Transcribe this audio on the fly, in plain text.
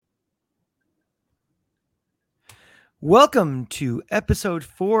Welcome to episode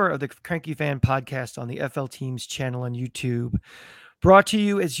 4 of the Cranky Fan podcast on the FL Teams channel on YouTube. Brought to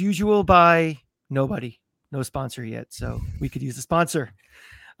you as usual by nobody. No sponsor yet, so we could use a sponsor.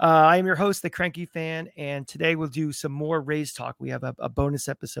 I am your host, the Cranky Fan, and today we'll do some more Rays talk. We have a bonus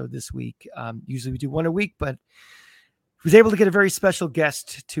episode this week. Usually we do one a week, but I was able to get a very special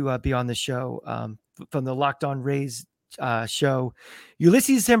guest to be on the show from the Locked On Rays show,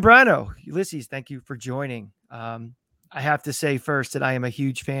 Ulysses Zambrano. Ulysses, thank you for joining. I have to say first that I am a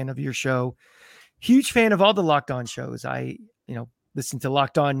huge fan of your show, huge fan of all the Locked On shows. I listen to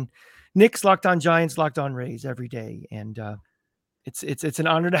Locked On Knicks, Locked On Giants, Locked On Rays every day, and it's an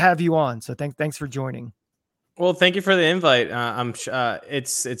honor to have you on. So thanks for joining. Well, thank you for the invite.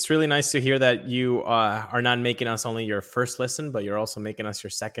 It's really nice to hear that you are not making us only your first listen, but you're also making us your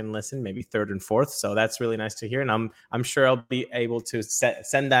second listen, maybe third and fourth. So that's really nice to hear, and I'm sure I'll be able to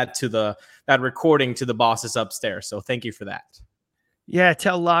send that to that recording to the bosses upstairs. So thank you for that. Yeah,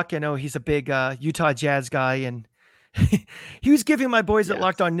 tell Locke, he's a big Utah Jazz guy, and he was giving my boys at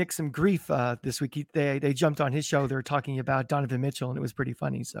Locked On Knicks some grief this week. They jumped on his show. They were talking about Donovan Mitchell, and it was pretty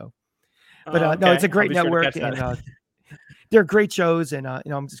funny. So. But okay. No, it's a great network, and they're great shows. And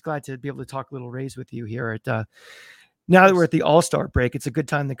I'm just glad to be able to talk a little Rays with you here. Now that we're at the All-Star break, it's a good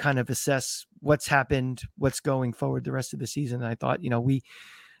time to kind of assess what's happened, what's going forward the rest of the season. And I thought, we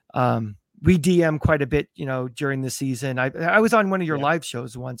DM quite a bit, during the season. I was on one of your live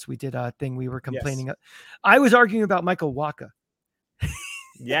shows once. We did a thing. We were complaining. Yes. I was arguing about Michael Wacha.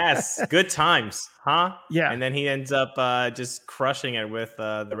 Yes, good times, huh? Yeah, and then he ends up just crushing it with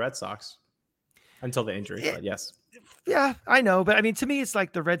the Red Sox. Until the injury, but yes. Yeah, I know. But I mean, to me, it's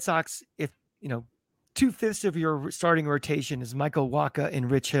like the Red Sox, if, 2/5 of your starting rotation is Michael Wacha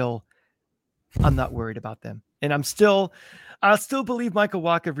and Rich Hill, I'm not worried about them. And I'll still believe Michael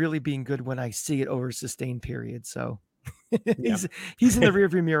Wacha really being good when I see it over a sustained period. So he's in the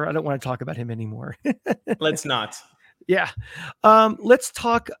rearview mirror. I don't want to talk about him anymore. Let's not. Yeah. Let's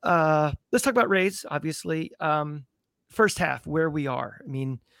talk about Rays, obviously. First half, where we are. I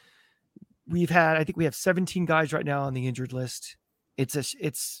mean, I think we have 17 guys right now on the injured list. It's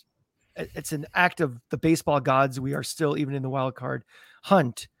an act of the baseball gods. We are still even in the wild card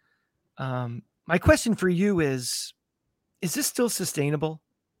hunt. My question for you is this still sustainable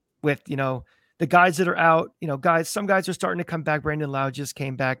with, the guys that are out, some guys are starting to come back. Brandon Lowe just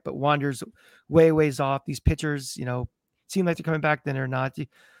came back, but Wander's ways off. These pitchers, seem like they're coming back, then they're not. Do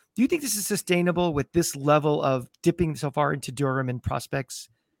you think this is sustainable with this level of dipping so far into Durham and prospects,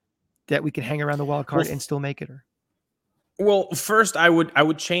 that we can hang around the wild card and still make it? Well, first I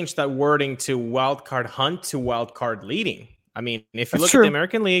would change that wording to wild card hunt to wild card leading. I mean, if you look at the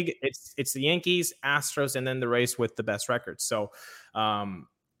American League, it's the Yankees, Astros, and then the Rays with the best records. So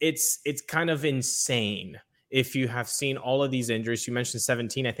it's kind of insane. If you have seen all of these injuries, you mentioned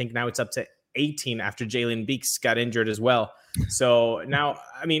 17. I think now it's up to 18 after Jalen Beeks got injured as well. So now,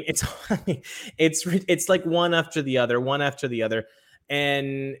 I mean, it's like one after the other.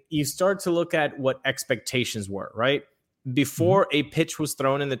 And you start to look at what expectations were, right? Before a pitch was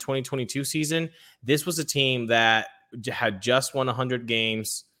thrown in the 2022 season, this was a team that had just won 100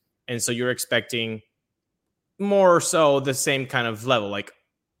 games. And so you're expecting more or so the same kind of level, like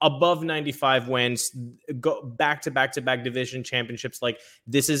above 95 wins, go back-to-back division championships. Like,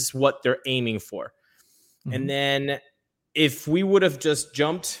 this is what they're aiming for. Mm-hmm. And then if we would have just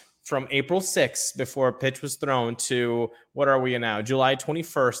jumped from April 6th before a pitch was thrown to what are we now? July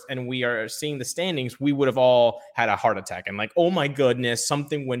 21st. And we are seeing the standings. We would have all had a heart attack and like, oh my goodness,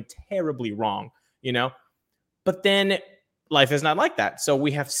 something went terribly wrong, but then life is not like that. So we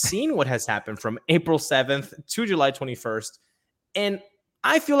have seen what has happened from April 7th to July 21st. And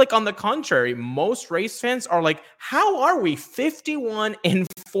I feel like on the contrary, most Rays fans are like, how are we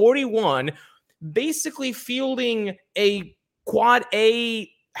 51-41, basically fielding a quad A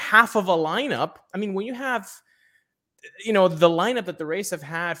half of a lineup? I mean, when you have, the lineup that the Rays have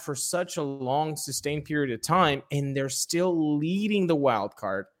had for such a long, sustained period of time, and they're still leading the wild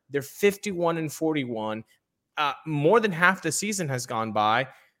card. They're 51-41. More than half the season has gone by.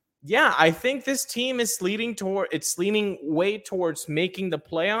 Yeah, I think this team is leaning way towards making the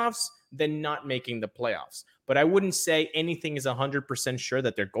playoffs than not making the playoffs. But I wouldn't say anything is 100% sure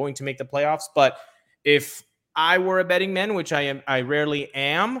that they're going to make the playoffs. But if I were a betting man, which I rarely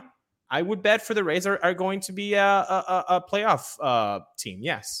am, I would bet for the Rays are going to be a playoff team.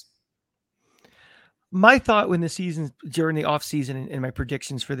 Yes. My thought when during the off season and my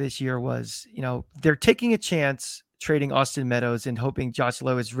predictions for this year was, they're taking a chance trading Austin Meadows and hoping Josh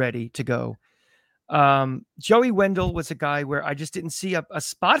Lowe is ready to go. Joey Wendell was a guy where I just didn't see a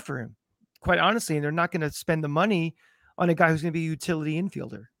spot for him, quite honestly, and they're not going to spend the money on a guy who's going to be a utility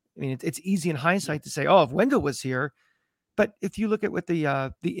infielder. I mean, it's easy in hindsight to say, oh, if Wendell was here. But if you look at what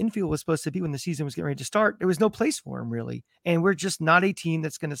the infield was supposed to be when the season was getting ready to start, there was no place for him really. And we're just not a team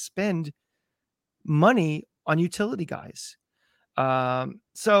that's going to spend money on utility guys. But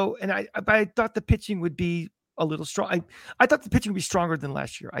I thought the pitching would be a little strong. I thought the pitching would be stronger than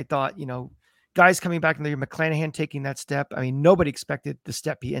last year. I thought, guys coming back in the year, McClanahan taking that step. I mean, nobody expected the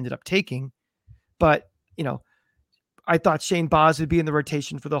step he ended up taking, but I thought Shane Baz would be in the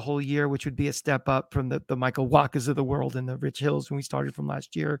rotation for the whole year, which would be a step up from the Michael Wakas of the world and the Rich Hills when we started from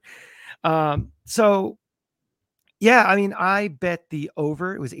last year. Yeah, I mean, I bet the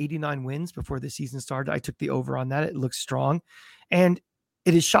over. It was 89 wins before the season started. I took the over on that. It looks strong. And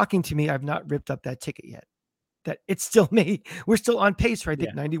it is shocking to me I've not ripped up that ticket yet. That it's still me. We're still on pace for, I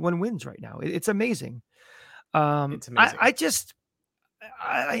think, 91 wins right now. It's amazing. It's amazing.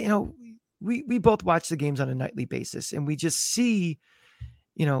 We both watch the games on a nightly basis, and we just see,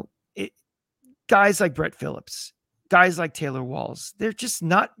 guys like Brett Phillips, guys like Taylor Walls. They're just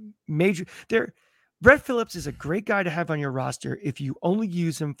not major. Brett Phillips is a great guy to have on your roster if you only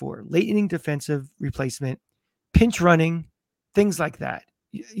use him for late inning defensive replacement, pinch running, things like that,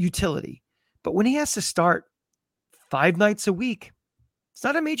 utility. But when he has to start 5 nights a week, it's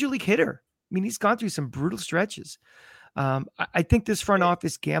not a major league hitter. I mean, he's gone through some brutal stretches. I think this front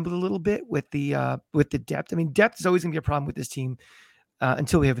office gambled a little bit with the depth. I mean, depth is always going to be a problem with this team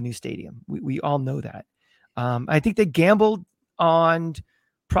until we have a new stadium. We all know that. I think they gambled on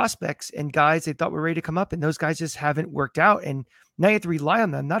prospects and guys they thought were ready to come up, and those guys just haven't worked out. And now you have to rely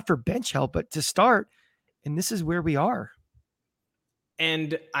on them, not for bench help, but to start. And this is where we are.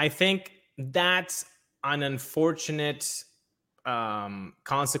 And I think that's an unfortunate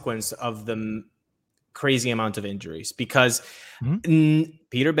consequence of the crazy amount of injuries, because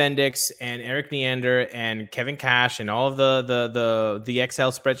Peter Bendix and Eric Neander and Kevin Cash and all of the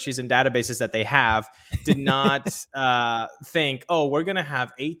Excel spreadsheets and databases that they have did not think, oh, we're going to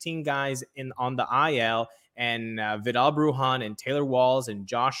have 18 guys on the IL, and Vidal Brujan and Taylor Walls and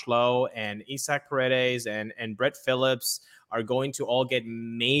Josh Lowe and Isaac Paredes and Brett Phillips are going to all get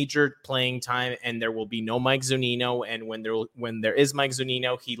major playing time, and there will be no Mike Zunino. And when there is Mike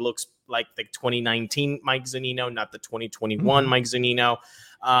Zunino, he looks like the 2019 Mike Zunino, not the 2021 Mike Zunino.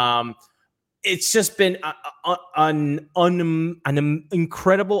 It's just been an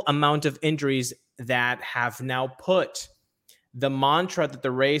incredible amount of injuries that have now put the mantra that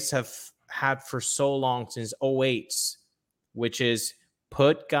the Rays have had for so long, since 2008, which is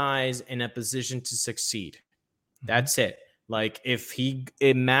put guys in a position to succeed. That's it. Like, if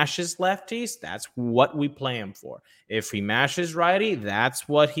it mashes lefties, that's what we play him for. If he mashes righty, that's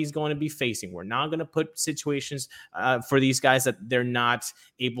what he's going to be facing. We're not going to put situations for these guys that they're not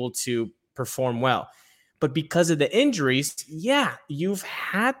able to perform well. But because of the injuries, you've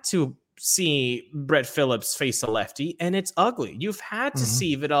had to see Brett Phillips face a lefty, and it's ugly. You've had to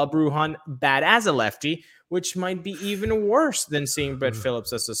see Vidal Brujan bad as a lefty, which might be even worse than seeing Brett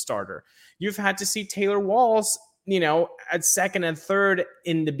Phillips as a starter. You've had to see Taylor Walls, at second and third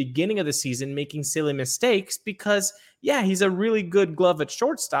in the beginning of the season, making silly mistakes because, he's a really good glove at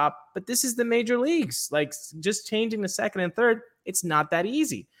shortstop, but this is the major leagues. Like, just changing the second and third, it's not that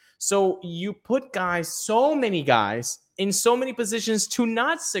easy. So you put so many guys in so many positions to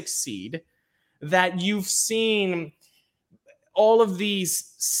not succeed, that you've seen all of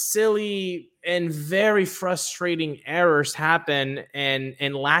these silly and very frustrating errors happen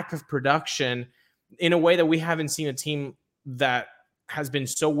and lack of production in a way that we haven't seen a team that has been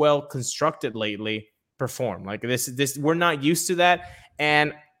so well constructed lately perform. Like this, we're not used to that.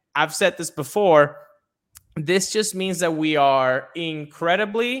 And I've said this before, this just means that we are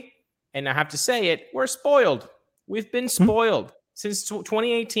incredibly, and I have to say it, we're spoiled. We've been spoiled since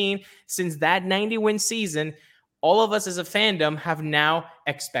 2018, since that 90-win season. All of us as a fandom have now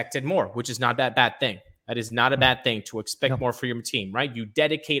expected more, which is not that bad thing. That is not a bad thing to expect more for your team, right? You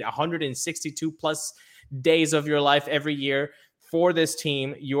dedicate 162 plus days of your life every year for this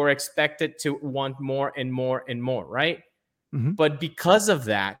team. You're expected to want more and more and more, right? But because of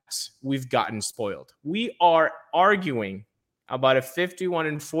that, we've gotten spoiled. We are arguing about a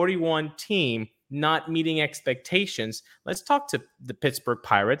 51-41 team not meeting expectations. Let's talk to the Pittsburgh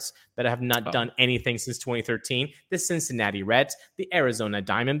Pirates that have not done anything since 2013, the Cincinnati Reds, the Arizona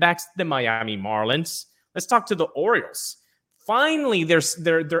Diamondbacks, the Miami Marlins. Let's talk to the Orioles. Finally,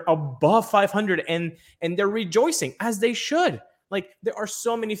 they're above 500 and they're rejoicing, as they should. Like, there are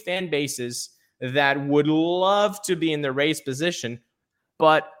so many fan bases that would love to be in the Rays position,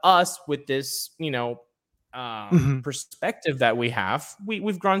 but us with this, perspective that we have,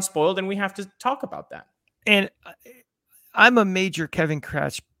 we've grown spoiled, and we have to talk about that. And I'm a major Kevin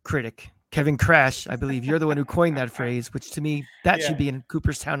Crash critic. Kevin Crash, I believe you're the one who coined that phrase, which to me, that should be in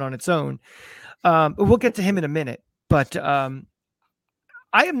Cooperstown on its own. But we'll get to him in a minute. But I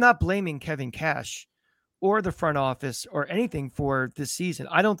am not blaming Kevin Cash or the front office or anything for this season.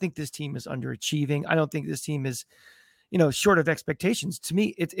 I don't think this team is underachieving. I don't think this team is, short of expectations. To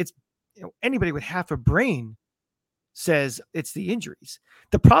me, it's anybody with half a brain says it's the injuries.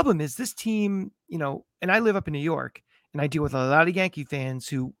 The problem is this team, and I live up in New York and I deal with a lot of Yankee fans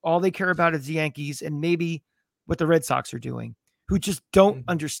who all they care about is the Yankees and maybe what the Red Sox are doing, who just don't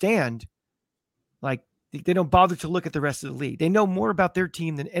understand. Like they don't bother to look at the rest of the league. They know more about their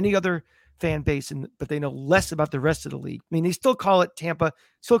team than any other fan base, but they know less about the rest of the league. I mean, they still call it Tampa,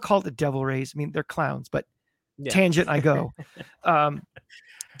 still call it the Devil Rays. I mean, they're clowns, but tangent I go.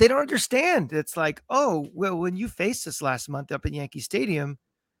 They don't understand. It's like, oh, well, when you faced us last month up at Yankee Stadium,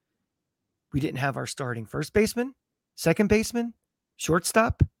 we didn't have our starting first baseman, second baseman,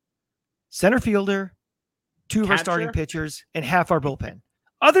 shortstop, center fielder, two of our starting pitchers, and half our bullpen.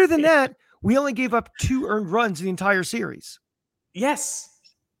 Other than that, we only gave up 2 earned runs in the entire series. Yes.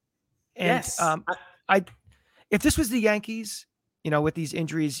 And if this was the Yankees, with these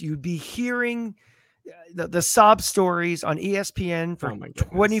injuries, you'd be hearing the sob stories on ESPN for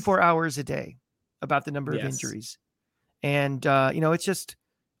 24 hours a day about the number of injuries. And, it's just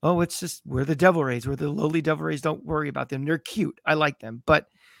we're the Devil Rays. We're the lowly Devil Rays. Don't worry about them. They're cute. I like them, but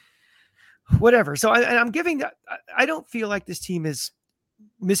whatever. So I'm giving that. I don't feel like this team is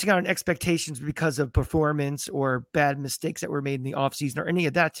missing out on expectations because of performance or bad mistakes that were made in the offseason or any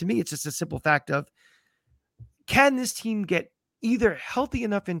of that. To me, it's just a simple fact of, can this team get either healthy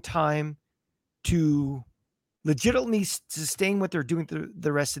enough in time to legitimately sustain what they're doing through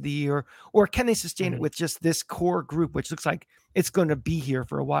the rest of the year, or can they sustain it with just this core group, which looks like it's going to be here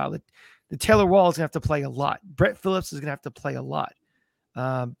for a while? The Taylor Wall is going to have to play a lot. Brett Phillips is going to have to play a lot.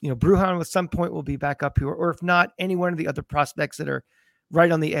 Brujan at some point will be back up here, or if not, any one of the other prospects that are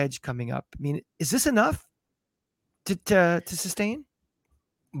right on the edge coming up. I mean, is this enough to sustain?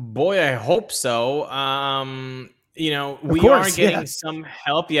 Boy, I hope so. We are getting some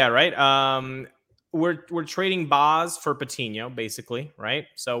help. Yeah, right. We're trading Boz for Patino, basically, right?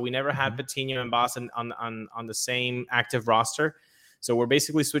 So we never had Patino and Boz on the same active roster. So we're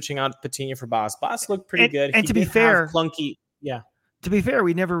basically switching out Patino for Boz. Boz looked pretty good. And to be fair, clunky. Yeah. To be fair,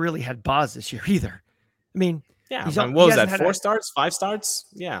 we never really had Boz this year either. I mean, what was that? 4 starts, 5 starts?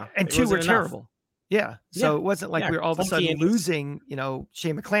 Yeah. And 2 were terrible. Yeah. So it wasn't like we were all of a sudden losing,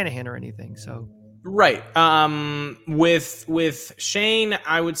 Shane McClanahan or anything. So right. With Shane,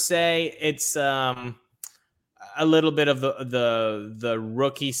 I would say it's a little bit of the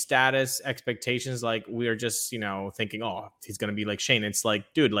rookie status expectations. Like we are just, thinking, oh, he's going to be like Shane. It's like,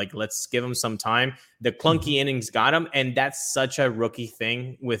 dude, like, let's give him some time. The clunky innings got him. And that's such a rookie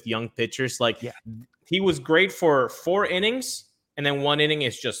thing with young pitchers. Like he was great for 4 innings. And then 1 inning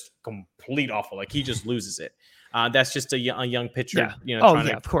is just complete awful. Like he just loses it. That's just a young pitcher.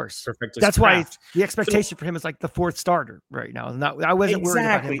 Of course. That's why the expectation for him is like the 4th starter right now. I wasn't worried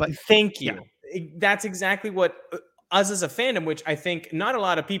about him. But thank you. Yeah. That's exactly what us as a fandom, which I think not a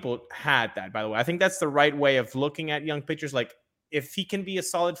lot of people had that, by the way. I think that's the right way of looking at young pitchers. Like if he can be a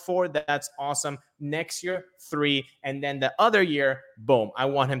solid 4, that's awesome. Next year, 3. And then the other year, boom, I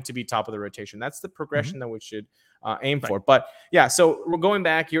want him to be top of the rotation. That's the progression that we should aim for. But yeah, so we're going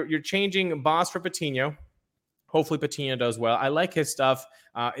back. You're changing Boz for Patino. Hopefully Patino does well. I like his stuff.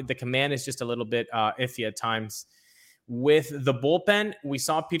 The command is just a little bit iffy at times. With the bullpen, we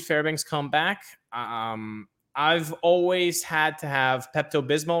saw Pete Fairbanks come back. I've always had to have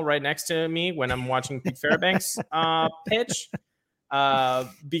Pepto-Bismol right next to me when I'm watching Pete Fairbanks pitch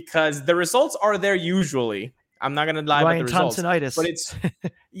because the results are there usually. I'm not going to lie about the results. Thompsonitis.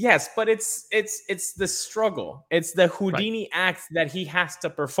 But it's the struggle. It's the Houdini act that he has to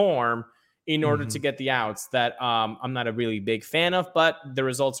perform in order to get the outs that I'm not a really big fan of, but the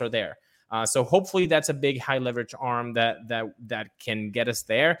results are there. So hopefully that's a big high leverage arm that can get us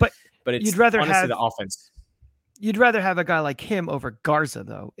there. But it's you'd rather honestly have the offense. You'd rather have a guy like him over Garza,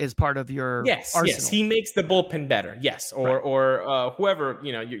 though, as part of your arsenal. Yes, he makes the bullpen better. Yes, or whoever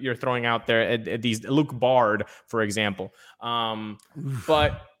you're throwing out there at these Luke Bard, for example.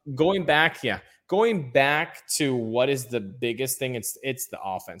 But going back to what is the biggest thing? It's the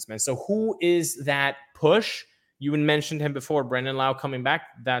offense, man. So who is that push? You mentioned him before, Brendan Lau coming back.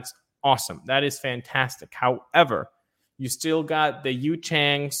 That's awesome. That is fantastic. However, you still got the Yu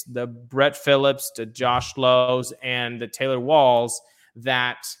Changs, the Brett Phillips, the Josh Lowe's, and the Taylor Walls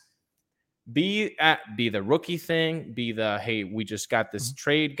that be the rookie thing, be the, hey, we just got this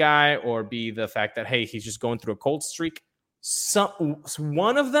trade guy, or be the fact that, hey, he's just going through a cold streak.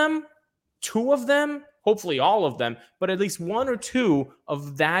 one of them, two of them, hopefully all of them, but at least one or two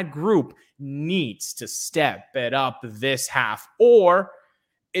of that group needs to step it up this half, or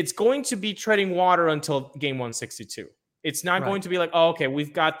it's going to be treading water until game 162. It's not going to be like, oh, okay,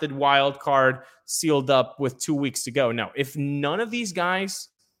 we've got the wild card sealed up with 2 weeks to go. No, if none of these guys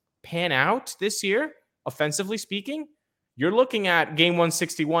pan out this year, offensively speaking, you're looking at game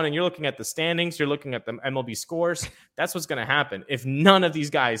 161 and you're looking at the standings, you're looking at the MLB scores. That's what's going to happen if none of these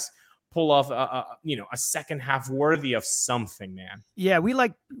guys pull off a second half worthy of something, man. Yeah, we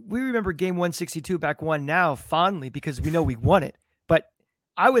remember game 162 back one now fondly because we know we won it. But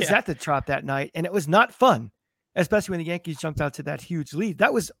I was at the Trop that night and it was not fun, especially when the Yankees jumped out to that huge lead.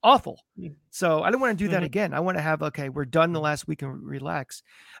 That was awful. So I don't want to do that again. I want to have, okay, we're done the last week and relax.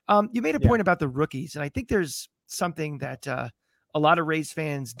 You made a point about the rookies, and I think there's something that a lot of Rays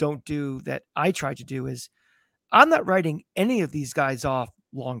fans don't do that I try to do is I'm not writing any of these guys off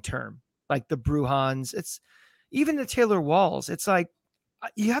long-term, like the Bruhans. It's even the Taylor Walls. It's like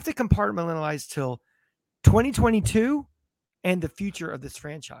you have to compartmentalize till 2022 and the future of this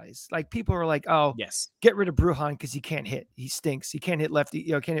franchise. Like people are like, oh, yes, get rid of Brujan because he can't hit. He stinks. He can't hit lefty,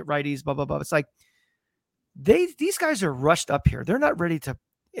 can't hit righties, blah, blah, blah. It's like these guys are rushed up here. They're not ready to,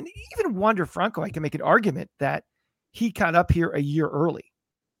 and even Wander Franco, I can make an argument that he got up here a year early,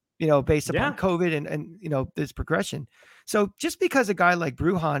 based upon COVID and this progression. So just because a guy like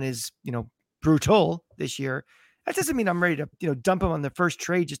Brujan is, brutal this year, that doesn't mean I'm ready to, dump him on the first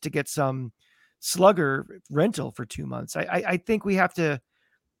trade just to get some slugger rental for 2 months. I think we have to,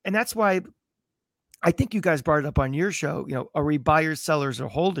 and that's why I think you guys brought it up on your show, are we buyers, sellers, or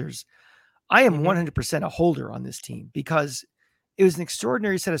holders? I am 100% a holder on this team because it was an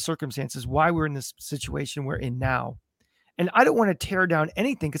extraordinary set of circumstances why we're in this situation we're in now. And I don't want to tear down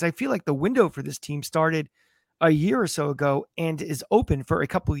anything because I feel like the window for this team started a year or so ago and is open for a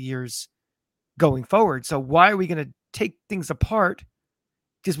couple of years going forward. So why are we going to take things apart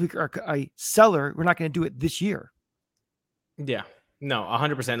because we are a seller? We're not going to do it this year. Yeah, no,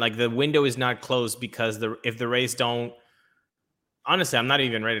 100%. Like the window is not closed because if the Rays don't, honestly, I'm not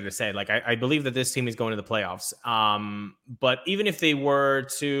even ready to say it. Like I believe that this team is going to the playoffs. But even if they were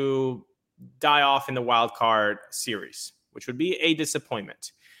to die off in the wild card series, which would be a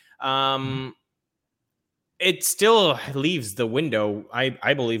disappointment, it still leaves the window,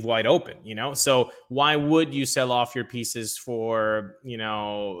 I believe, wide open, So why would you sell off your pieces for,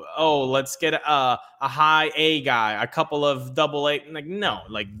 let's get a high A guy, a couple of double A? Like, no,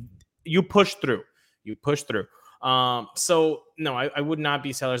 like you push through. So no, I would not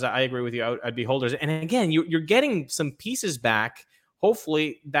be sellers. I agree with you. I'd be holders. And again, you're getting some pieces back,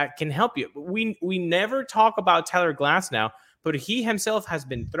 hopefully, that can help you. We never talk about Tyler Glasnow, but he himself has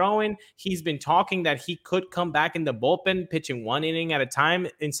been throwing. He's been talking that he could come back in the bullpen, pitching 1 inning at a time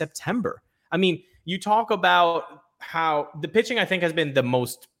in September. I mean, you talk about how the pitching, I think, has been the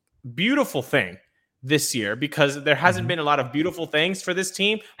most beautiful thing this year because there hasn't been a lot of beautiful things for this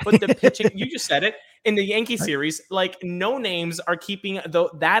team. But the pitching, you just said it, in the Yankee series, like no names are keeping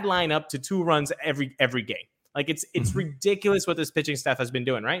that lineup to 2 runs every game. Like it's ridiculous what this pitching staff has been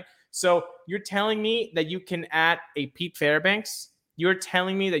doing, right? So you're telling me that you can add a Pete Fairbanks? You're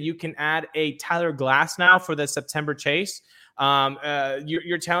telling me that you can add a Tyler Glasnow for the September chase?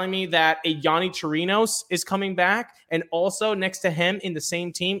 You're telling me that a Yanni Chirinos is coming back, and also next to him in the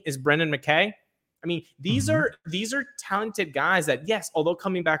same team is Brendan McKay? I mean, these are talented guys that, yes, although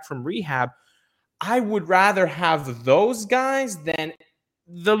coming back from rehab, I would rather have those guys than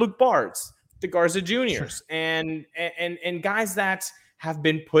the Luke Bards, the Garza Juniors, and guys that have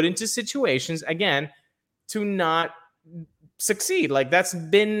been put into situations, again, to not succeed. Like that's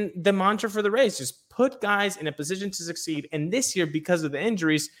been the mantra for the Rays. Just put guys in a position to succeed. And this year, because of the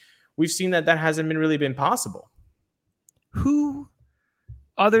injuries, we've seen that hasn't really been possible. Who,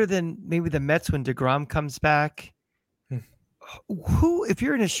 other than maybe the Mets when DeGrom comes back, who, if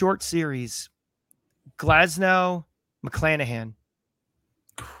you're in a short series, Glasnow, McClanahan,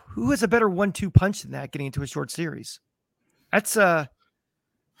 who has a better 1-2 punch than that getting into a short series? That's a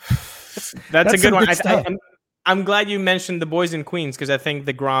good one. I'm glad you mentioned the boys in Queens because I think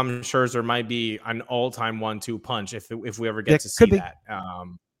the Grom Scherzer might be an all-time 1-2 punch if we ever get to see that.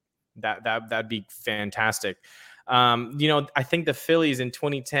 That'd be fantastic. I think the Phillies in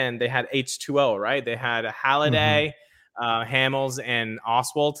 2010 they had H2O, right? They had Halladay, Hamels, and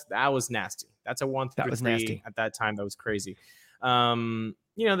Oswalt. That was nasty. That's a 1-3 at that time. That was crazy.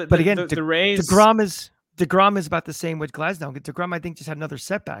 But again, the Rays. DeGrom is about the same with Glasnow. DeGrom, I think, just had another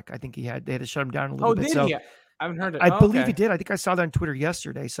setback. I think they had to shut him down a little bit. Did he? I haven't heard it. I believe he did. I think I saw that on Twitter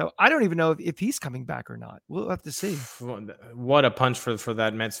yesterday. So I don't even know if he's coming back or not. We'll have to see. What a punch for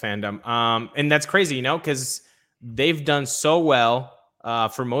that Mets fandom. And that's crazy, because they've done so well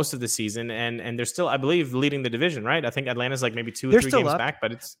for most of the season, and they're still, I believe, leading the division, right? I think Atlanta's like maybe 2 or 3 games back,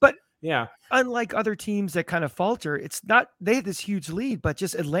 but yeah. Unlike other teams that kind of falter, it's not they had this huge lead, but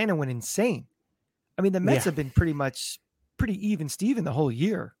just Atlanta went insane. I mean, the Mets have been pretty even Steven the whole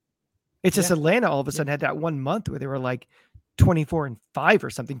year. It's just Atlanta all of a sudden had that 1 month where they were like 24-5 or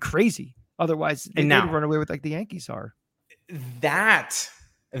something crazy. Otherwise, they'd run away with like the Yankees are.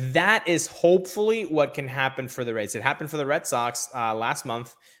 That is hopefully what can happen for the Rays. It happened for the Red Sox last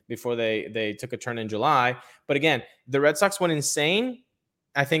month before they took a turn in July. But again, the Red Sox went insane.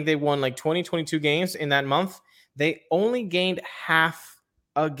 I think they won like 20, 22 games in that month. They only gained half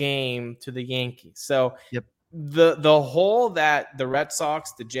a game to the Yankees. So the hole that the Red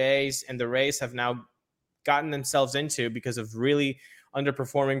Sox, the Jays, and the Rays have now gotten themselves into because of really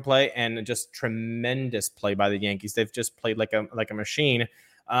underperforming play and just tremendous play by the Yankees. They've just played like a machine.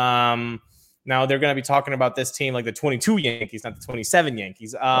 Now they're going to be talking about this team like the 22 Yankees, not the 27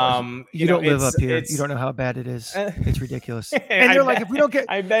 Yankees. You don't live up here. You don't know how bad it is. It's ridiculous. And they're like, if we don't get,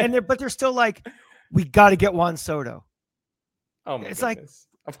 but they're still like, we got to get Juan Soto. Oh my goodness. Like,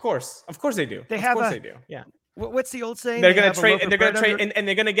 of course they do. They do. Yeah. What's the old saying? They're going to trade, and they're going to trade, and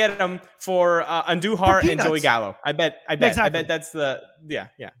they're going to get them for Andujar and Joey Gallo. I bet that's the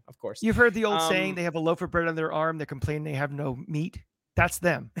of course. You've heard the old saying, they have a loaf of bread on their arm. They're complaining they have no meat. That's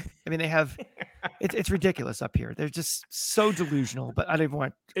them. I mean, they have. It's ridiculous up here. They're just so delusional. But I don't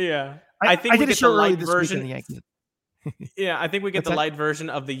want. Yeah, I think we get the light version. Yeah, I think we get the light version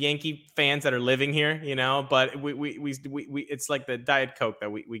of the Yankee fans that are living here, But we it's like the Diet Coke that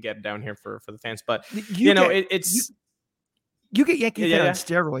we get down here for the fans. But you get Yankee fans on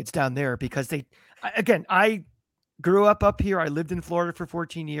steroids down there because I grew up here. I lived in Florida for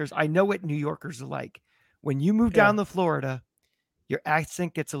 14 years. I know what New Yorkers are like. When you move down to Florida, your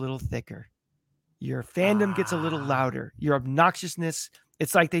accent gets a little thicker. Your fandom gets a little louder. Your obnoxiousness.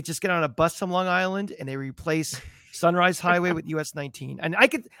 It's like they just get on a bus from Long Island and they replace Sunrise Highway with US 19. And I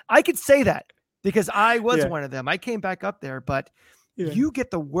could say that because I was one of them. I came back up there, but you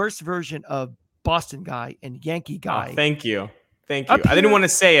get the worst version of Boston guy and Yankee guy. Oh, thank you. Here, I didn't want to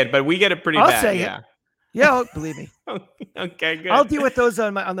say it, but we get it pretty bad. I'll say it. Yeah, believe me. Okay, good. I'll deal with those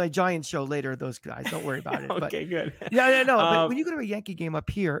on my Giants show later. Those guys, don't worry about it. Okay, good. Yeah, no. But when you go to a Yankee game up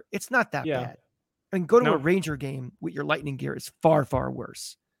here, it's not that bad. I mean, go to a Ranger game with your Lightning gear is far, far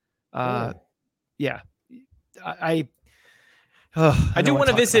worse. Yeah. I do want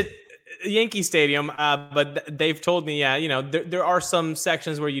to visit Yankee Stadium, but they've told me, there are some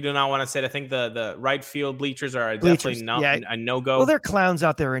sections where you do not want to sit. I think the right field bleachers are definitely not a no-go. Well, they're clowns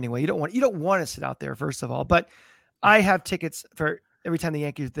out there anyway. You don't want to sit out there, first of all. But I have tickets for every time the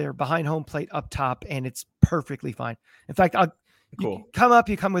Yankees are there, behind home plate, up top, and it's perfectly fine. In fact, you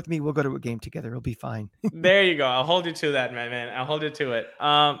come with me. We'll go to a game together. It'll be fine. There you go. I'll hold you to that, man. I'll hold you to it.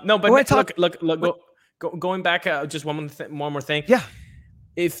 No, but look. Going back, just one more thing. Yeah.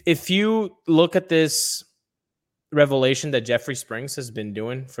 If you look at this revelation that Jeffrey Springs has been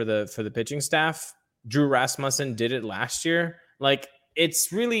doing for the pitching staff, Drew Rasmussen did it last year. Like,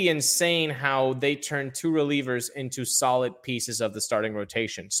 it's really insane how they turn two relievers into solid pieces of the starting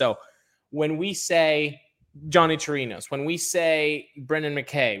rotation. So when we say Johnny Chirinos, when we say Brendan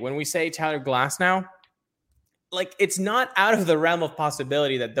McKay, when we say Tyler Glasnow, like, it's not out of the realm of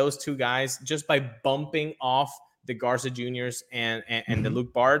possibility that those two guys, just by bumping off the Garza Juniors and the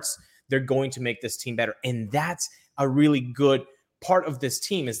Luke Barts, they're going to make this team better. And that's a really good part of this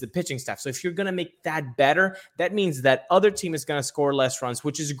team is the pitching staff. So if you're going to make that better, that means that other team is going to score less runs,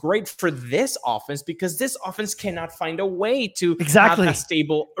 which is great for this offense because this offense cannot find a way to have a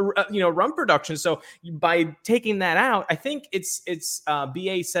stable, run production. So by taking that out, I think it's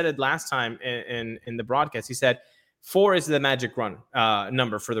BA said it last time in the broadcast. He said 4 is the magic run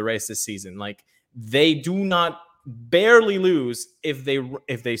number for the Rays this season. Like, they do not barely lose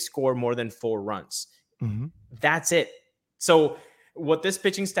if they score more than 4 runs. Mm-hmm. That's it. So what this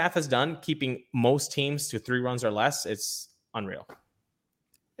pitching staff has done, keeping most teams to 3 runs or less, it's unreal.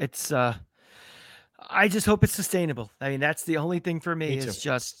 It's I just hope it's sustainable. I mean, that's the only thing for me is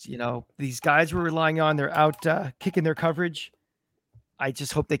just, these guys we're relying on, they're out kicking their coverage. I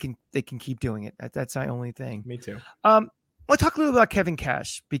just hope they can keep doing it. That's my only thing. Me too. I'll talk a little about Kevin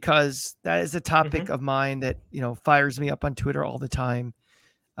Cash because that is a topic of mine that, fires me up on Twitter all the time.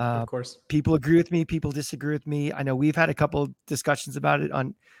 Of course, people agree with me. People disagree with me. I know we've had a couple discussions about it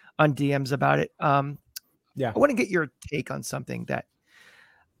on DMs about it. I want to get your take on something that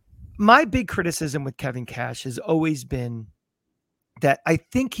my big criticism with Kevin Cash has always been that I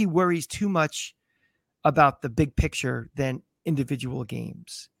think he worries too much about the big picture than individual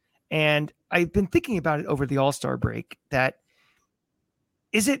games. And I've been thinking about it over the All-Star break, that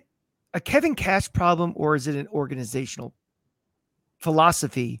is it a Kevin Cash problem, or is it an organizational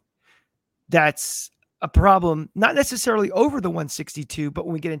philosophy that's a problem, not necessarily over the 162, but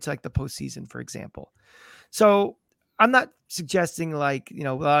when we get into like the postseason, for example. So I'm not suggesting, like, a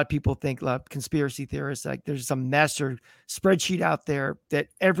lot of people think, a lot of conspiracy theorists, like there's some master spreadsheet out there that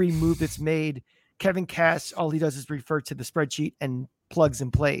every move that's made, Kevin Cash, all he does is refer to the spreadsheet and plugs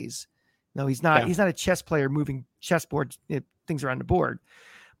and plays. No, he's not a chess player moving chessboard things around the board.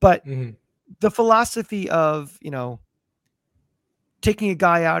 But the philosophy of, taking a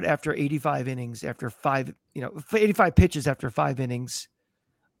guy out after 85 innings, after 85 pitches after 5 innings,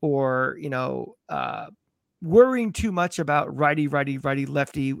 or, worrying too much about righty,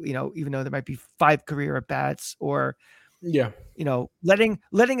 lefty, even though there might be 5 career at bats, or,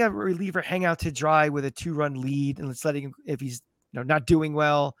 letting a reliever hang out to dry with a 2-run lead, and let's letting him, if he's not doing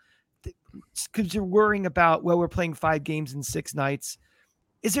well, because you're worrying about, well, we're playing 5 games in 6 nights.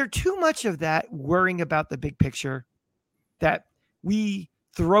 Is there too much of that worrying about the big picture, that we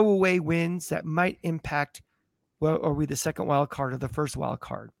throw away wins that might impact, well, are we the second wild card or the first wild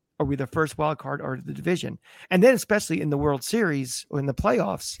card? Are we the first wild card or the division? And then especially in the World Series or in the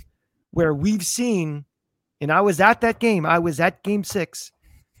playoffs, where we've seen, and I was at that game, I was at Game 6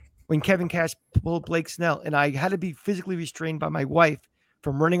 when Kevin Cash pulled Blake Snell, and I had to be physically restrained by my wife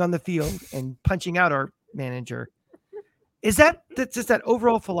from running on the field and punching out our manager. Is that's just that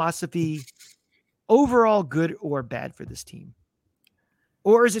overall philosophy, overall good or bad for this team?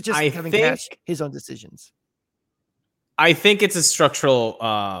 Or is it just Kevin Cash, his own decisions? I think it's a structural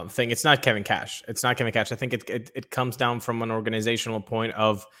thing. It's not Kevin Cash. I think it comes down from an organizational point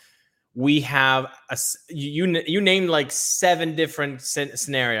of, we have you named like 7 different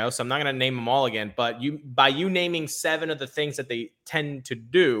scenarios. So I'm not going to name them all again, but by you naming 7 of the things that they tend to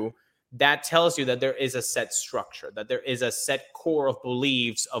do, that tells you that there is a set structure, that there is a set core of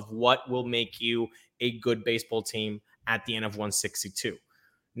beliefs of what will make you a good baseball team at the end of 162.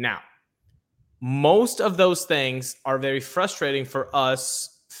 Now, most of those things are very frustrating for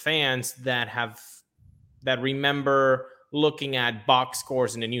us fans that remember looking at box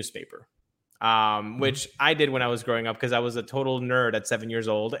scores in a newspaper, which I did when I was growing up, because I was a total nerd at 7 years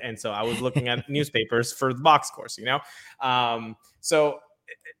old. And so I was looking at newspapers for the box scores, So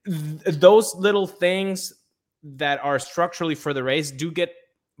those little things that are structurally for the Rays do get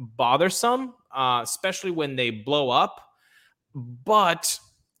bothersome, especially when they blow up. But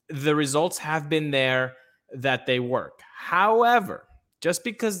the results have been there, that they work. However, just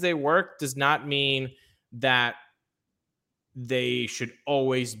because they work does not mean that they should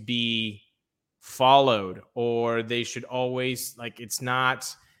always be followed, or they should always, like, it's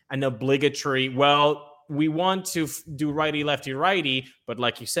not an obligatory, well, we want to do righty, lefty, righty, but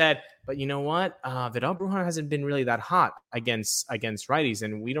like you said, but you know what? Vidal Brujan hasn't been really that hot against righties,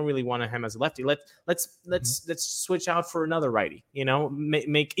 and we don't really want him as a lefty. Let's switch out for another righty.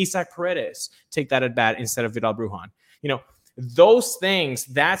 Make Isaac Paredes take that at bat instead of Vidal Brujan. Those things.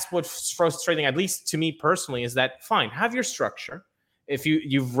 That's what's frustrating, at least to me personally, is that, fine, have your structure. If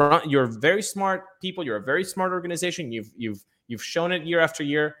you're very smart people, you're a very smart organization. You've shown it year after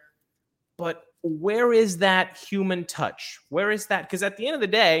year, but where is that human touch? Where is that? Because at the end of the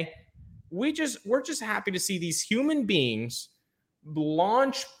day, we're just happy to see these human beings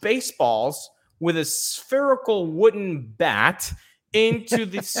launch baseballs with a spherical wooden bat into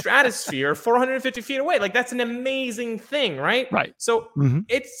the stratosphere 450 feet away. Like, that's an amazing thing, right? Right. So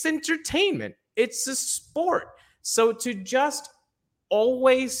It's entertainment. It's a sport. So to just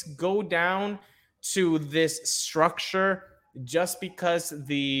always go down to this structure just because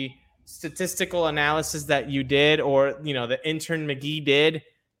the statistical analysis that you did, or the intern McGee did,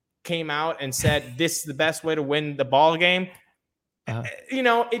 came out and said this is the best way to win the ball game,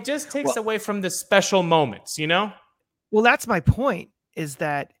 it just takes away from the special moments. Well, that's my point, is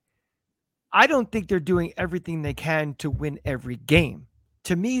that I don't think they're doing everything they can to win every game.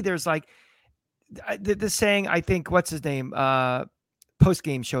 To me, there's like the saying, I think, what's his name,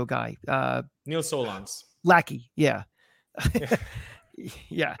 post-game show guy, Neil Solondz. Lackey. Yeah.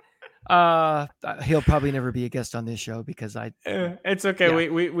 Yeah. He'll probably never be a guest on this show, because it's okay. Yeah.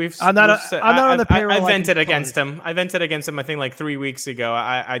 We've I'm not on the payroll. I vented against him. I think like 3 weeks ago.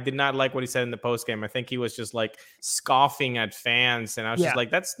 I did not like what he said in the post game. I think he was just like scoffing at fans, and I was just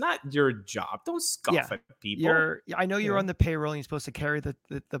like, that's not your job. Don't scoff at people. I know you're on the payroll and you're supposed to carry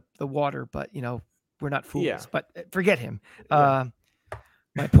the water, but we're not fools. But forget him.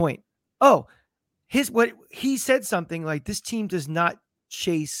 My point. Oh, what he said something like this team does not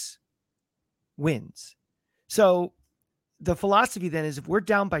chase wins. So the philosophy then is if we're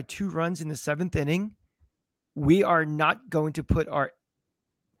down by 2 runs in the 7th inning, we are not going to put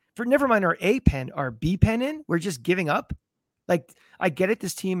never mind our A pen, our B pen in. We're just giving up. Like, I get it.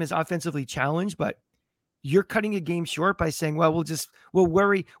 This team is offensively challenged, but you're cutting a game short by saying, well, we'll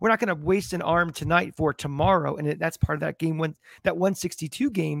worry. We're not going to waste an arm tonight for tomorrow. And that's part of that game that 162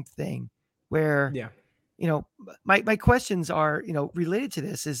 game thing where, my questions are, related to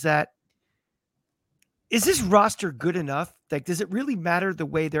this is this roster good enough? Like, does it really matter the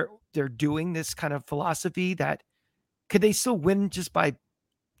way they're doing this kind of philosophy that could they still win just by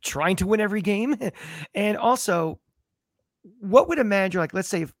trying to win every game? And also, what would a manager like, let's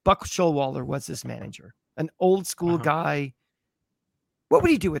say if Buck Showalter was this manager, an old school guy, what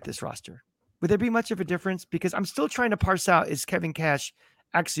would he do with this roster? Would there be much of a difference? Because I'm still trying to parse out, is Kevin Cash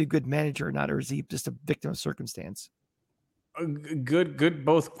actually a good manager or not, or is he just a victim of circumstance? Good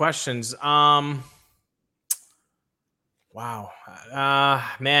both questions. Wow.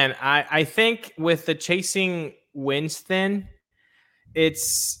 Man, I think with the chasing wins thing,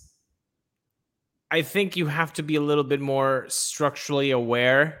 I think you have to be a little bit more structurally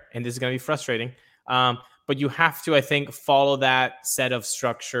aware, and this is going to be frustrating. But you have to, I think, follow that set of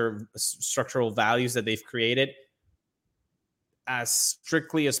structural values that they've created as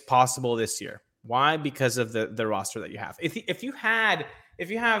strictly as possible this year. Why? Because of the roster that you have. If you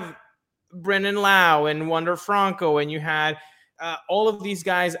have Brendan Lau and Wander Franco, and you had all of these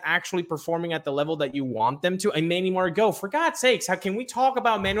guys actually performing at the level that you want them to, and Manny Margot, for God's sakes, how can we talk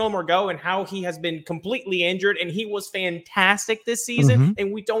about Manuel Margot and how he has been completely injured and he was fantastic this season,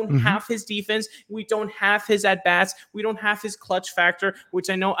 and we don't have his defense, we don't have his at-bats, we don't have his clutch factor,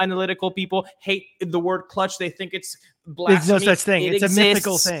 which I know analytical people hate the word clutch. They think it's blasphemy. There's no such thing. It's a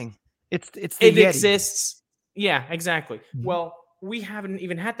mythical thing. It exists. Yeah, exactly. Well, we haven't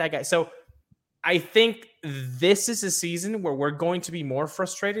even had that guy. So I think this is a season where we're going to be more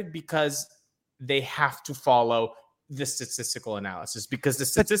frustrated because they have to follow the statistical analysis, because the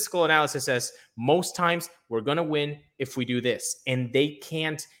statistical analysis says most times we're going to win if we do this. And they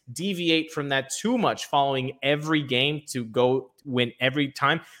can't deviate from that too much following every game to go win every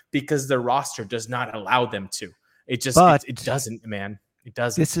time, because the roster does not allow them to. It doesn't, man. It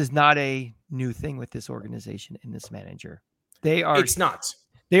doesn't. This is not a new thing with this organization and this manager. It's not.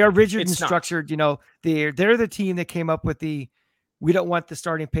 They are rigid and structured. They're the team that came up with we don't want the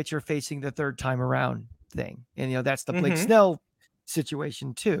starting pitcher facing the third time around thing. And, that's the Blake Snell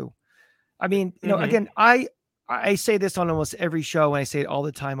situation too. I mean, again, I say this on almost every show, and I say it all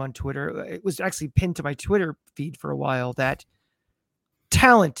the time on Twitter. It was actually pinned to my Twitter feed for a while that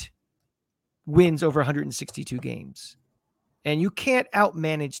talent wins over 162 games. And you can't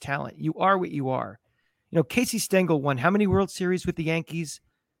outmanage talent. You are what you are. Casey Stengel won how many World Series with the Yankees?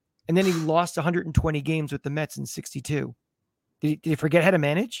 And then he lost 120 games with the Mets in 62. Did he forget how to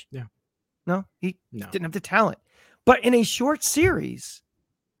manage? Yeah. No, he didn't have the talent. But in a short series,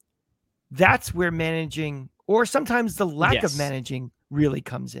 that's where managing, or sometimes the lack of managing, really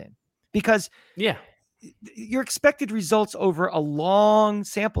comes in. Because your expected results over a long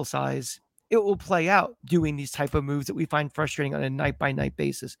sample size, it will play out doing these type of moves that we find frustrating on a night-by-night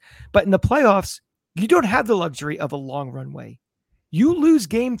basis. But in the playoffs, you don't have the luxury of a long runway. You lose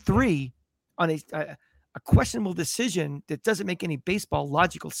game 3 on a questionable decision that doesn't make any baseball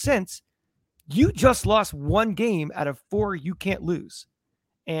logical sense. You just lost 1 game out of 4 you can't lose.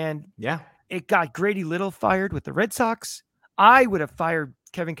 And it got Grady Little fired with the Red Sox. I would have fired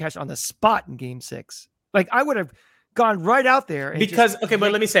Kevin Cash on the spot in game 6. Like, I would have gone right out there. But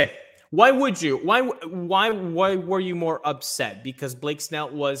let me say, why would you? Why were you more upset? Because Blake Snell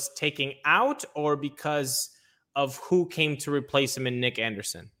was taken out, or because of who came to replace him in Nick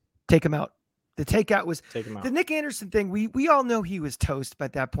Anderson? Take him out. The takeout was the Nick Anderson thing. We all know he was toast by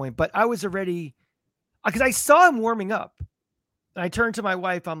that point, but I was already, because I saw him warming up. And I turned to my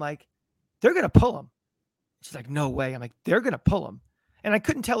wife. I'm like, they're going to pull him. She's like, no way. I'm like, they're going to pull him. And I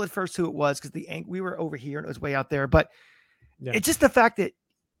couldn't tell at first who it was because we were over here and it was way out there. But it's just the fact that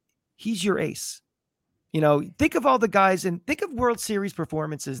he's your ace. Think of all the guys and think of World Series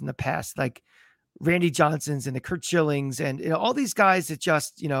performances in the past, like Randy Johnson's and the Curt Schillings and all these guys that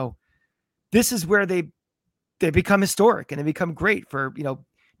just, this is where they become historic and they become great for,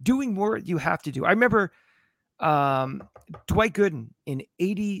 doing more you have to do. I remember Dwight Gooden in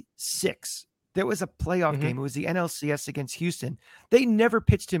 86. There was a playoff game. It was the NLCS against Houston. They never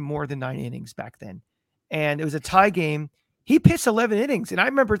pitched him more than 9 innings back then. And it was a tie game. He pitched 11 innings. And I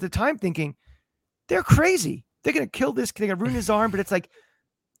remember at the time thinking, they're crazy. They're going to kill this. They're going to ruin his arm. But it's like,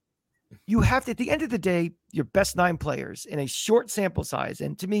 you have to, at the end of the day, your best 9 players in a short sample size.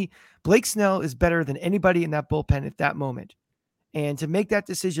 And to me, Blake Snell is better than anybody in that bullpen at that moment. And to make that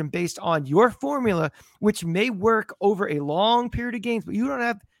decision based on your formula, which may work over a long period of games, but you don't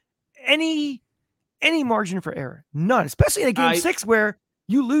have any margin for error. None, especially in a game 6 where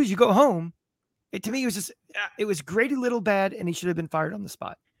you lose, you go home. To me, it was Grady Little bad, and he should have been fired on the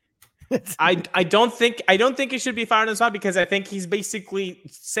spot. I don't think he should be fired on the spot, because I think he's basically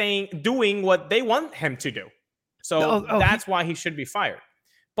doing what they want him to do. So that's why he should be fired.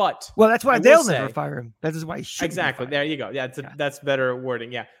 But that's why they'll never fire him. That is why he should. Exactly. There you go. Yeah, that's better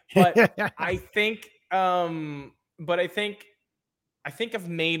wording. Yeah. But I think I've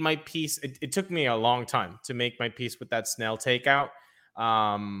made my peace. It took me a long time to make my peace with that Snell takeout.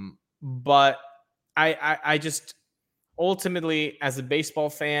 But I just ultimately, as a baseball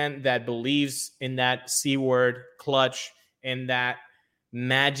fan that believes in that C word, clutch, and that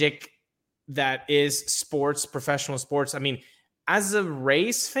magic that is sports, professional sports. I mean, as a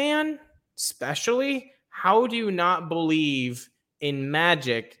Rays fan, especially, how do you not believe in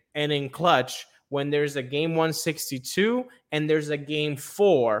magic and in clutch when there's a game 162 and there's a game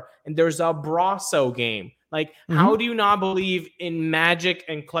 4 and there's a Brasso game? Like, how do you not believe in magic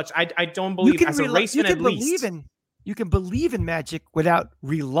and clutch? I don't believe, as a Rays fan, at least. You can believe in magic without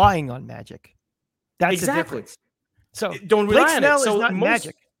relying on magic. That's the difference. So don't rely on it. So is not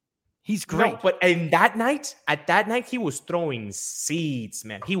magic. He's great. No, but at that night, he was throwing seeds,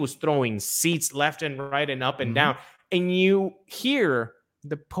 man. He was throwing seeds left and right and up and down. And you hear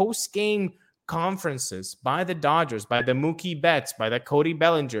the post-game conferences by the Dodgers, by the Mookie Betts, by the Cody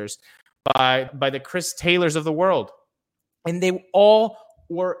Bellingers, by the Chris Taylors of the world. And they all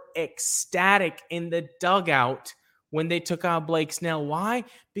were ecstatic in the dugout when they took out Blake Snell. Why?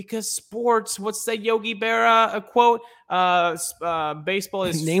 Because sports, what's that Yogi Berra quote? Baseball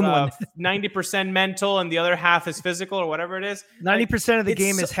is 90% mental and the other half is physical, or whatever it is. 90% of the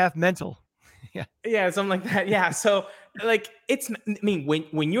game is half mental. Yeah, something like that. Yeah. So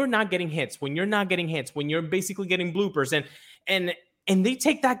when you're not getting hits, when you're basically getting bloopers and they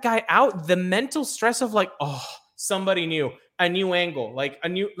take that guy out, the mental stress of somebody new, a new angle,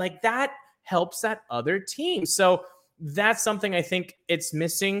 that helps that other team. So that's something I think it's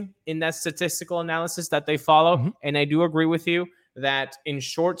missing in that statistical analysis that they follow. And I do agree with you that in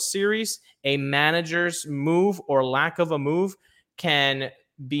short series, a manager's move or lack of a move can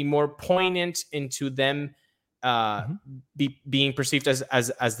be more poignant into them being perceived as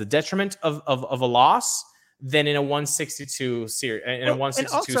the detriment of a loss than in a 162 series, in a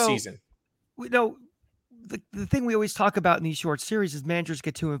 162 season. The thing we always talk about in these short series is managers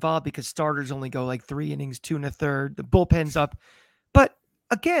get too involved because starters only go 3 innings, 2 1/3, the bullpen's up. But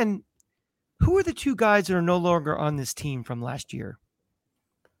again, who are the 2 guys that are no longer on this team from last year?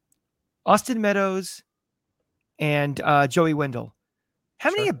 Austin Meadows and Joey Wendell. How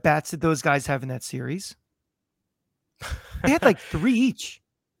many at-bats did those guys have in that series? They had 3 each.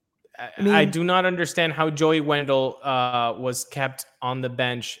 I do not understand how Joey Wendell was kept on the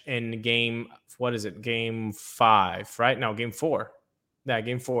bench in game 5, right? No, game 4. Yeah,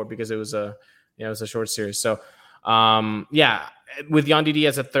 game 4, because it was a short series. So, with Yandy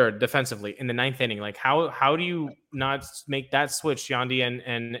Diaz at third defensively in the 9th inning, how do you not make that switch, Yandy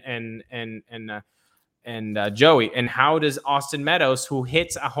and Joey? And how does Austin Meadows, who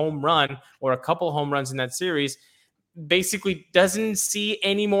hits a home run or a couple home runs in that series, basically doesn't see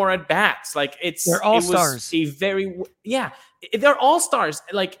any more at bats? They're all stars. They're all stars.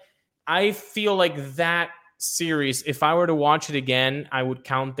 I feel like that series, if I were to watch it again, I would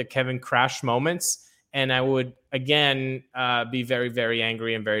count the Kevin Crash moments, and I would again be very, very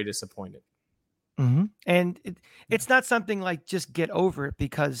angry and very disappointed. And it's not something just get over it,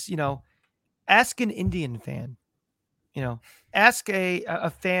 because ask an Indian fan. Ask a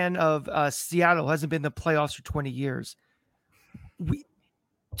fan of Seattle, who hasn't been in the playoffs for 20 years.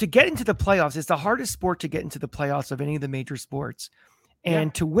 To get into the playoffs, it's the hardest sport to get into the playoffs of any of the major sports.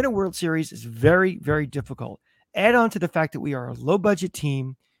 And to win a World Series is very, very difficult. Add on to the fact that we are a low budget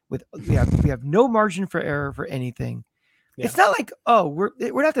team we have no margin for error for anything. Yeah. It's not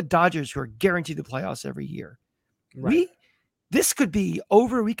we're not the Dodgers, who are guaranteed the playoffs every year. Right. This could be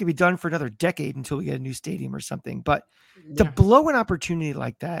over. We could be done for another decade until we get a new stadium or something. But to blow an opportunity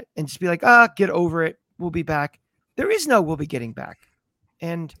like that and just be get over it, we'll be back. There is no we'll be getting back.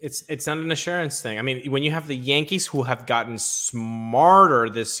 And it's not an assurance thing. I mean, when you have the Yankees, who have gotten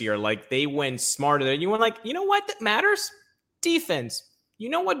smarter this year, they went smarter. And you went you know what that matters? Defense. You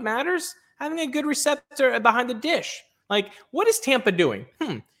know what matters? Having a good receptor behind the dish. What is Tampa doing?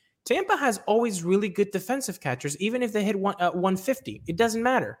 Tampa has always really good defensive catchers, even if they hit 150. It doesn't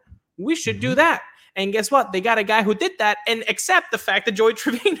matter. We should do that. And guess what? They got a guy who did that, and accept the fact that Joey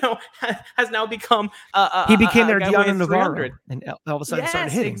Trevino has now become he became their Giannis Navarro, and all of a sudden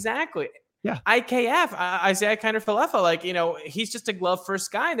started hitting. Exactly. Yeah. IKF, Isaiah Kiner-Falefa, like, he's just a glove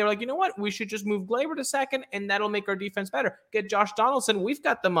first guy. And they're like, you know what? We should just move Gleyber to second, and that'll make our defense better. Get Josh Donaldson. We've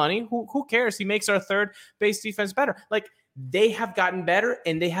got the money. Who cares? He makes our third base defense better. Like, they have gotten better,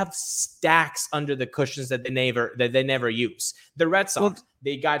 and they have stacks under the cushions that they never use. The Red Sox,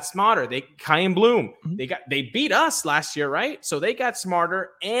 they got smarter. Kyan Bloom, they beat us last year, right? So they got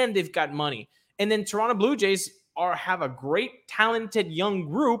smarter, and they've got money. And then Toronto Blue Jays have a great, talented young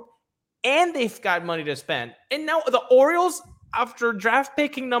group, and they've got money to spend. And now the Orioles, after draft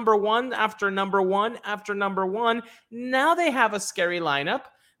picking number one, after number one, now they have a scary lineup.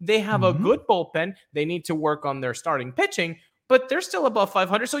 They have a good bullpen. They need to work on their starting pitching, but they're still above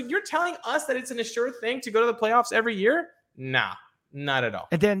 500. So you're telling us that it's an assured thing to go to the playoffs every year? Nah, not at all.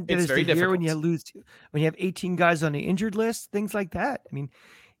 And then it's very difficult. When you have 18 guys on the injured list, things like that. I mean,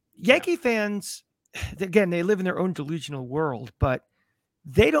 Yankee fans, again, they live in their own delusional world, but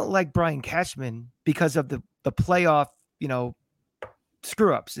they don't like Brian Cashman because of the playoff,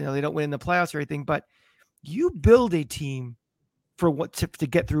 screw ups. They don't win in the playoffs or anything, but you build a team for what to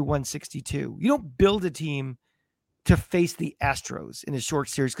get through 162. You don't build a team to face the Astros in a short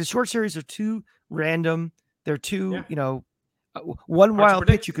series, because short series are too random. They're too, one wild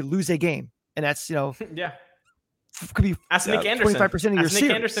pitch, you could lose a game. And that's, could be Ask Nick Anderson. 25% of your series.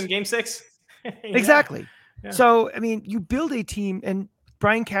 Nick Anderson, game 6. Exactly. Yeah. So, I mean, you build a team, and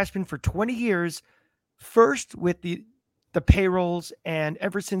Brian Cashman for 20 years, first with the payrolls, and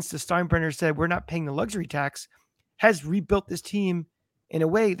ever since the Steinbrenner said, we're not paying the luxury tax, has rebuilt this team in a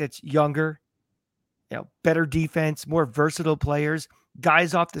way that's younger, better defense, more versatile players,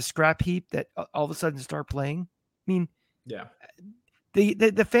 guys off the scrap heap that all of a sudden start playing. I mean,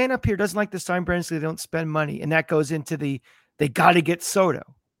 the fan up here doesn't like the Steinbrenners, so they don't spend money. And that goes into they got to get Soto.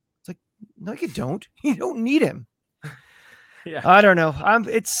 It's like, no, you don't. You don't need him. Yeah. I don't know.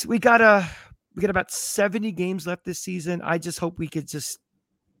 We got about 70 games left this season. I just hope we could just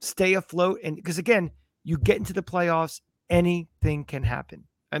stay afloat. And because again, you get into the playoffs, anything can happen.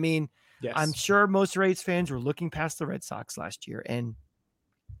 I mean, I'm sure most Rays fans were looking past the Red Sox last year, and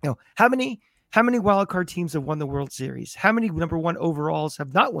how many wild card teams have won the World Series? How many number one overalls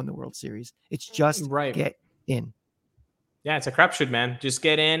have not won the World Series? It's just get in. Yeah, it's a crapshoot, man. Just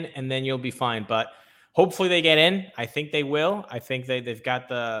get in, and then you'll be fine. But hopefully they get in. I think they will. I think they've got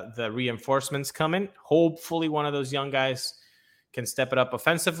the reinforcements coming. Hopefully one of those young guys can step it up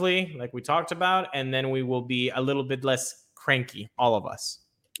offensively, like we talked about, and then we will be a little bit less cranky, all of us.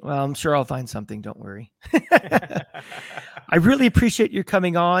 Well, I'm sure I'll find something. Don't worry. I really appreciate you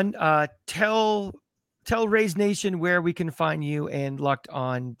coming on. Tell Rays Nation where we can find you and Locked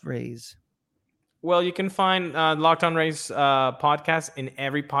On Rays. Well, you can find Locked On Rays podcast in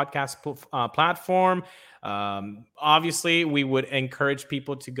every podcast platform. Obviously, we would encourage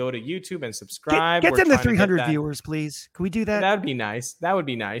people to go to YouTube and subscribe. Get them to 300 viewers, please. Can we do that? That would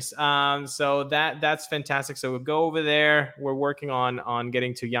be nice. So that's fantastic. So we'll go over there. We're working on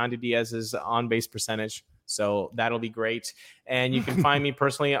getting to Yandy Diaz's on-base percentage. So that'll be great. And you can find me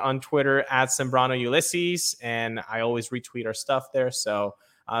personally on Twitter at Sembrano Ulysses, and I always retweet our stuff there. So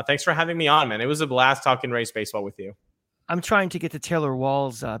thanks for having me on, man. It was a blast talking Rays baseball with you. I'm trying to get to Taylor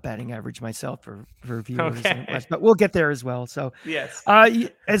Wall's batting average myself for viewers, but we'll get there as well. So yes,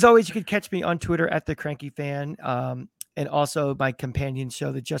 as always, you can catch me on Twitter at The Cranky Fan, and also my companion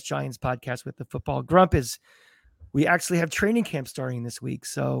show, the Just Giants podcast with the Football Grump. We actually have training camp starting this week,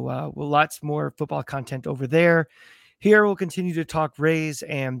 so lots more football content over there. Here, we'll continue to talk Rays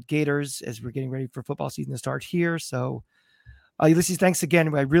and Gators as we're getting ready for football season to start here. So, Ulysses, thanks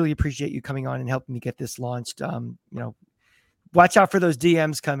again. I really appreciate you coming on and helping me get this launched. Watch out for those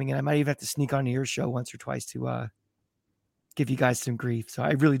DMs coming in. I might even have to sneak onto your show once or twice to give you guys some grief. So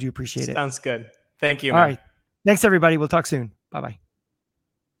I really do appreciate it. Sounds good. Thank you, man. All right. Thanks, everybody. We'll talk soon. Bye-bye.